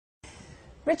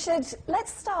Richard,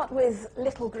 let's start with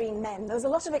Little Green Men. There was a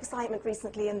lot of excitement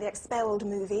recently in the Expelled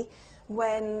movie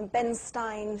when Ben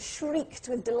Stein shrieked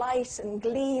with delight and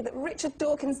glee that Richard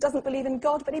Dawkins doesn't believe in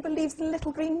God, but he believes in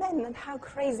Little Green Men, and how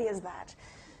crazy is that?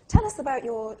 Tell us about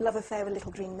your love affair with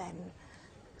Little Green Men.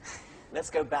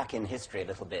 Let's go back in history a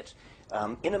little bit.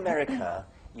 In America,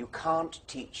 you can't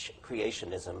teach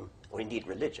creationism, or indeed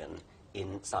religion,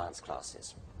 in science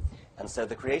classes. And so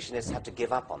the creationists had to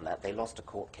give up on that. They lost a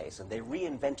court case, and they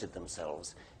reinvented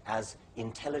themselves as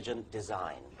intelligent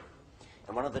design.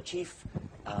 And one of the chief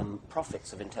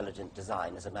prophets of intelligent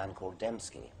design is a man called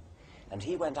Dembski. And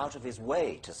he went out of his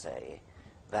way to say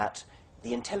that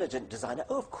the intelligent designer,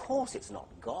 oh, of course it's not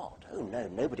God. Oh, no,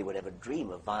 nobody would ever dream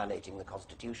of violating the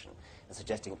Constitution and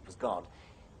suggesting it was God.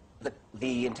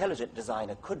 The intelligent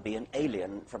designer could be an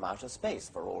alien from outer space,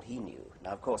 for all he knew.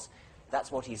 Now, of course,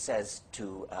 that's what he says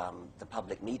to the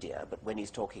public media, but when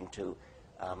he's talking to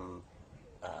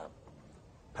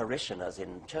parishioners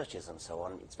in churches and so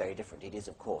on, it's very different. It is,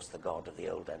 of course, the God of the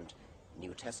Old and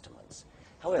New Testaments.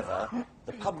 However,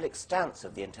 the public stance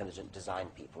of the intelligent design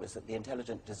people is that the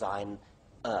intelligent designer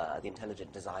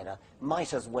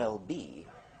might as well be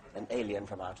an alien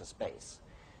from outer space.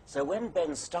 So when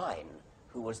Ben Stein,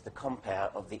 who was the compere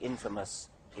of the infamous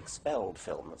Expelled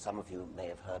film that some of you may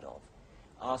have heard of,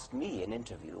 asked me in an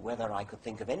interview whether I could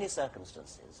think of any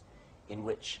circumstances in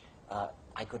which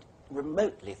I could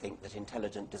remotely think that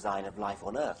intelligent design of life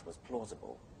on Earth was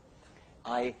plausible,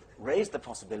 I raised the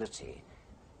possibility,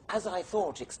 as I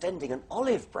thought, extending an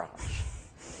olive branch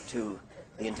to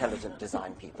the intelligent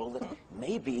design people, that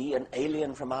maybe an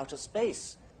alien from outer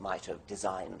space might have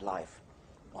designed life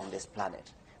on this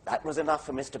planet. That was enough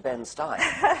for Mr. Ben Stein.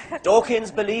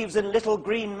 Dawkins believes in little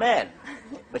green men,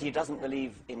 but he doesn't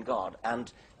believe in God.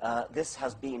 And this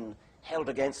has been held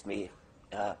against me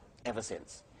ever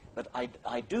since. But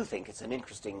I do think it's an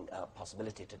interesting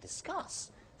possibility to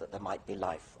discuss that there might be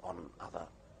life on other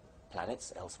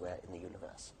planets elsewhere in the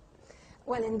universe.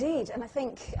 Well, indeed, and I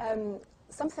think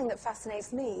something that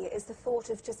fascinates me is the thought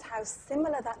of just how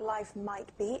similar that life might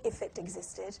be if it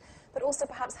existed, but also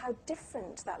perhaps how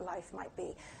different that life might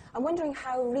be. I'm wondering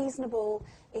how reasonable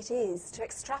it is to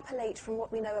extrapolate from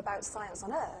what we know about science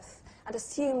on Earth and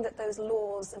assume that those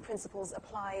laws and principles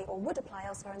apply or would apply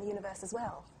elsewhere in the universe as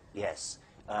well. Yes.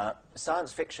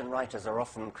 Science fiction writers are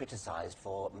often criticized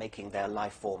for making their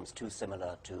life forms too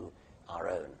similar to our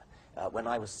own. When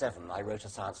I was 7, I wrote a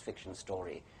science fiction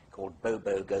story called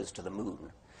Bobo Goes to the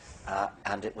Moon,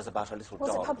 and it was about a little dog.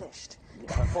 Was it published?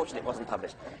 Unfortunately, it wasn't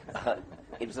published.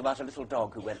 It was about a little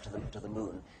dog who went to the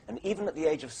moon, and even at the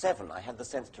age of 7, I had the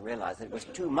sense to realize that it was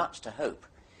too much to hope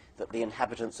that the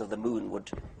inhabitants of the moon would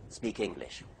speak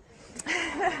English.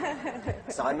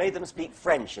 So I made them speak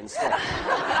French instead.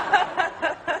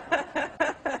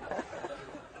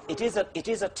 It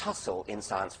is a tussle in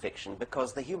science fiction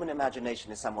because the human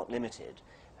imagination is somewhat limited,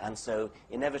 and so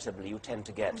inevitably you tend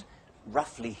to get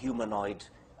roughly humanoid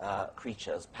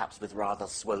creatures, perhaps with rather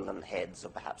swollen heads or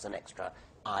perhaps an extra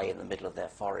eye in the middle of their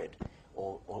forehead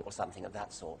or something of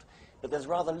that sort. But there's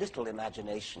rather little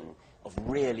imagination of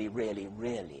really, really,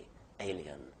 really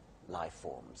alien life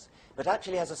forms. But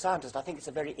actually, as a scientist, I think it's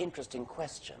a very interesting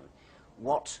question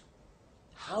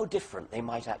how different they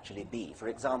might actually be. For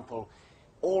example,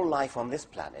 all life on this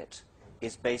planet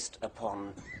is based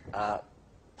upon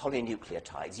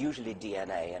polynucleotides, usually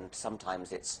DNA, and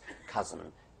sometimes its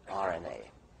cousin, RNA.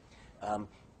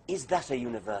 Is that a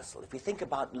universal? If we think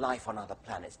about life on other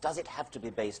planets, does it have to be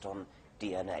based on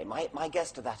DNA? My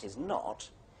guess to that is not.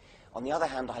 On the other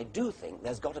hand, I do think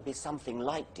there's got to be something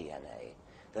like DNA.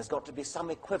 There's got to be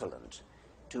some equivalent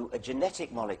to a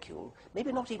genetic molecule,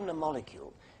 maybe not even a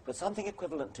molecule, but something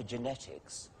equivalent to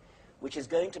genetics, which is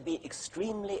going to be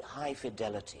extremely high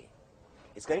fidelity.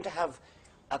 It's going to have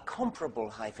a comparable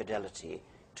high fidelity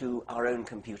to our own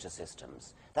computer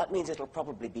systems. That means it'll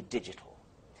probably be digital.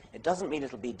 It doesn't mean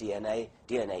it'll be DNA.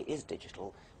 DNA is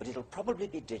digital, but it'll probably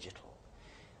be digital.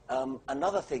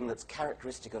 Another thing that's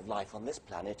characteristic of life on this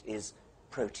planet is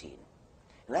protein.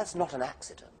 And that's not an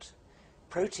accident.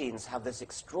 Proteins have this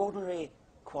extraordinary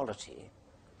quality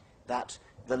that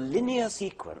the linear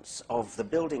sequence of the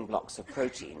building blocks of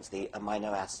proteins, the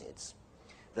amino acids,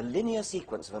 the linear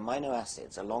sequence of amino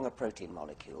acids along a protein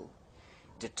molecule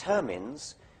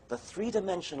determines the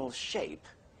three-dimensional shape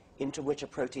into which a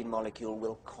protein molecule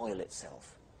will coil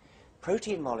itself.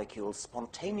 Protein molecules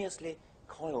spontaneously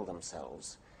coil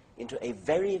themselves into a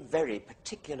very, very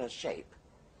particular shape,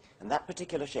 and that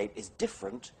particular shape is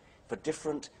different for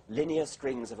different linear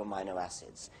strings of amino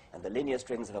acids, and the linear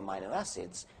strings of amino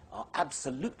acids are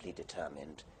absolutely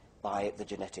determined by the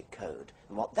genetic code.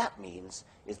 And what that means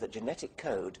is that genetic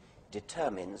code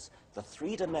determines the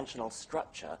three-dimensional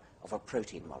structure of a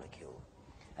protein molecule.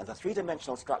 And the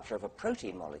three-dimensional structure of a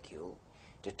protein molecule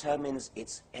determines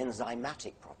its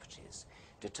enzymatic properties,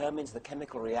 determines the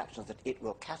chemical reactions that it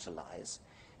will catalyze,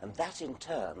 and that in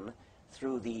turn,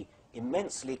 through the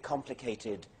immensely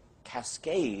complicated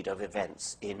cascade of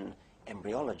events in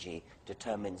embryology,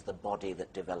 determines the body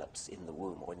that develops in the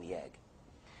womb or in the egg.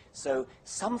 So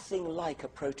something like a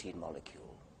protein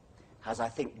molecule has, I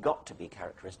think, got to be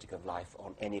characteristic of life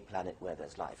on any planet where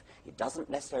there's life. It doesn't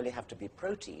necessarily have to be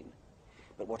protein,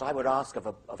 but what I would ask of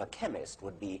a chemist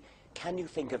would be, can you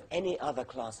think of any other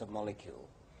class of molecule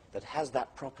that has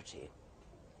that property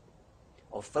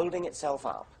of folding itself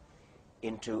up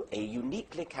into a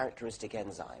uniquely characteristic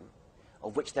enzyme,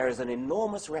 of which there is an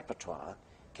enormous repertoire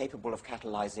capable of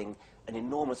catalyzing an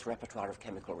enormous repertoire of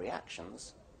chemical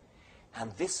reactions,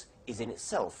 and this is in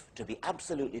itself to be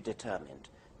absolutely determined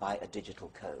by a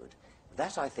digital code.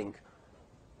 That, I think,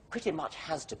 pretty much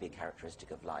has to be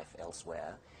characteristic of life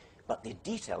elsewhere, but the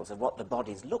details of what the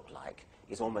bodies look like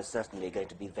is almost certainly going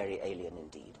to be very alien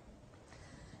indeed.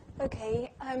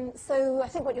 Okay, so I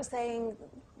think what you're saying,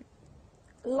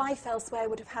 life elsewhere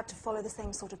would have had to follow the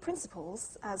same sort of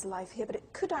principles as life here, but it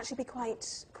could actually be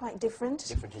quite different.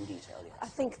 Different in detail, yes. I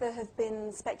think there have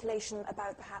been speculation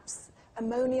about perhaps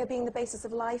ammonia being the basis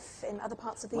of life in other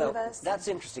parts of the universe. That's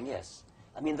interesting, yes.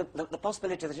 I mean, the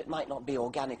possibility that it might not be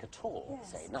organic at all,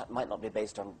 yes, say, might not be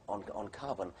based on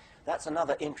carbon, that's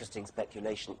another interesting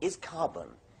speculation. Is carbon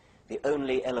the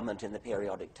only element in the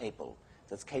periodic table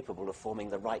that's capable of forming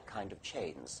the right kind of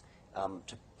chains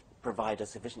to provide a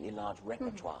sufficiently large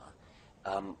repertoire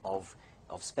of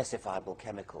specifiable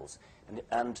chemicals?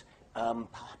 And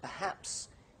perhaps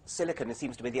silicon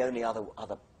seems to be the only other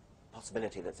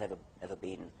possibility that's ever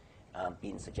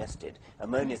been suggested.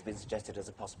 Ammonia has been suggested as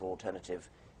a possible alternative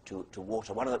to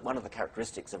water. One of the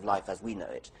characteristics of life as we know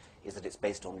it is that it's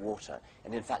based on water.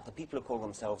 And in fact, the people who call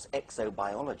themselves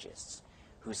exobiologists,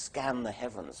 who scan the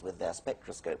heavens with their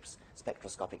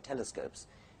spectroscopic telescopes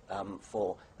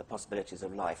for the possibilities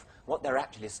of life, what they're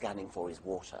actually scanning for is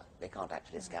water. They can't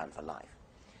actually scan for life.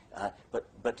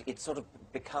 But it's sort of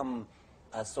become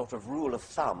a sort of rule of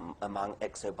thumb among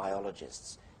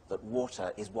exobiologists that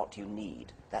water is what you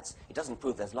need. It doesn't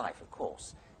prove there's life, of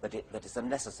course, but it's a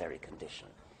necessary condition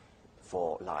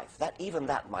for life. Even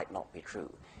that might not be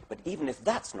true. But even if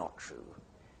that's not true,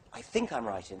 I think I'm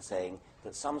right in saying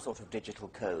that some sort of digital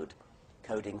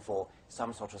coding for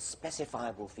some sort of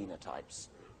specifiable phenotypes,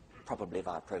 probably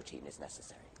via protein, is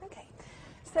necessary. Okay.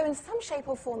 So in some shape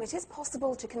or form, it is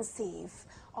possible to conceive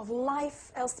of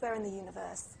life elsewhere in the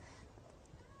universe,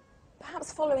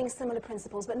 perhaps following similar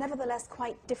principles, but nevertheless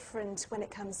quite different when it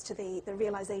comes to the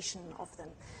realization of them.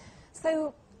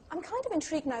 So I'm kind of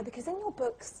intrigued now, because in your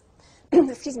books,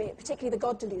 excuse me, particularly The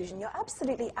God Delusion, you're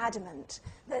absolutely adamant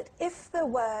that if there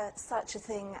were such a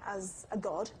thing as a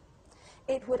God,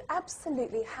 it would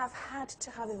absolutely have had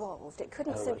to have evolved. It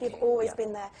couldn't simply have always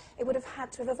been there. It would have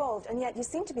had to have evolved. And yet you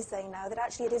seem to be saying now that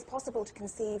actually it is possible to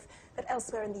conceive that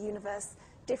elsewhere in the universe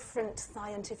different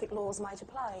scientific laws might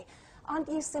apply. Aren't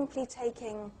you simply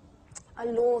taking a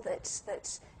law that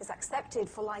is accepted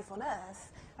for life on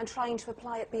Earth and trying to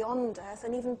apply it beyond Earth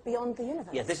and even beyond the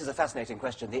universe? Yeah, this is a fascinating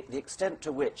question. The extent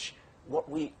to which what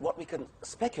we can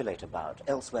speculate about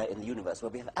elsewhere in the universe,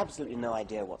 where we have absolutely no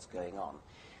idea what's going on,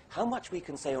 how much we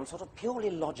can say on sort of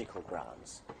purely logical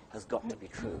grounds has got to be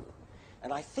true.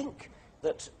 And I think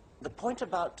that the point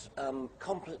about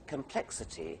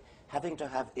complexity having to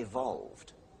have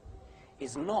evolved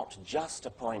is not just a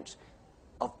point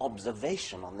of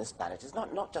observation on this planet. It's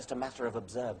not just a matter of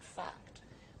observed fact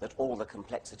that all the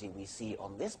complexity we see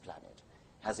on this planet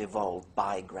has evolved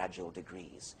by gradual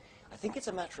degrees. I think it's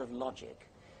a matter of logic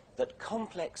that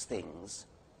complex things,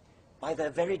 by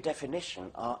their very definition,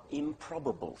 are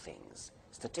improbable things,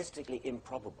 statistically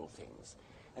improbable things.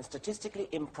 And statistically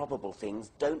improbable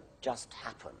things don't just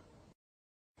happen.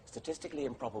 Statistically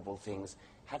improbable things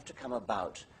have to come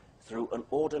about through an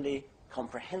orderly,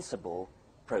 comprehensible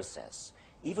process.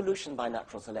 Evolution by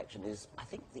natural selection is, I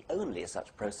think, the only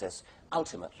such process,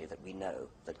 ultimately, that we know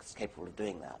that's capable of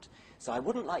doing that. So I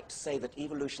wouldn't like to say that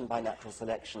evolution by natural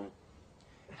selection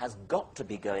has got to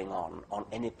be going on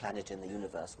any planet in the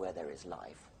universe where there is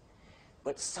life.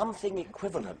 But something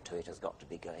equivalent to it has got to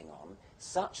be going on,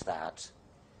 such that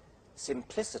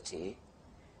simplicity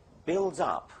builds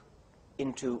up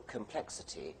into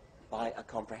complexity by a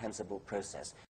comprehensible process.